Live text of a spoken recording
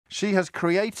She has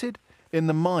created in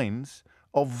the minds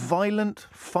of violent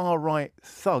far-right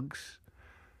thugs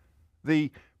the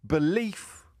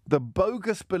belief, the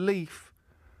bogus belief,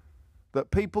 that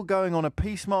people going on a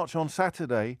peace march on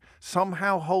Saturday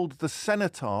somehow hold the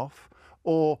cenotaph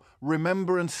or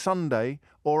Remembrance Sunday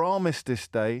or Armistice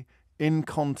Day in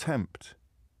contempt.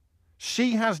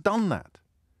 She has done that.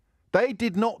 They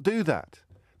did not do that.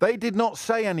 They did not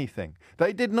say anything.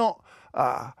 They did not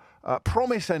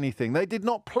promise anything. They did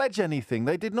not pledge anything.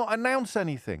 They did not announce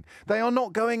anything. They are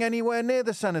not going anywhere near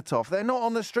the cenotaph. They're not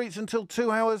on the streets until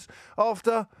 2 hours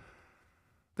after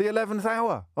the 11th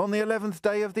hour. On the 11th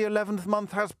day of the 11th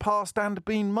month has passed and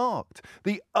been marked.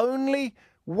 The only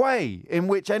way in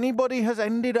which anybody has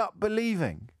ended up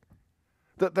believing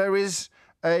that there is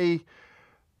a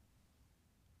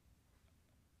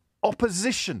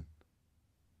opposition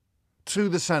to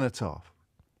the cenotaph,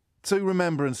 to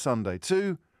Remembrance Sunday,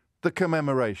 to the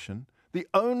commemoration, the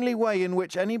only way in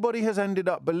which anybody has ended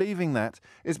up believing that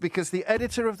is because the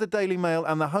editor of the Daily Mail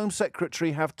and the Home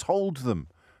Secretary have told them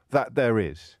that there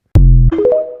is.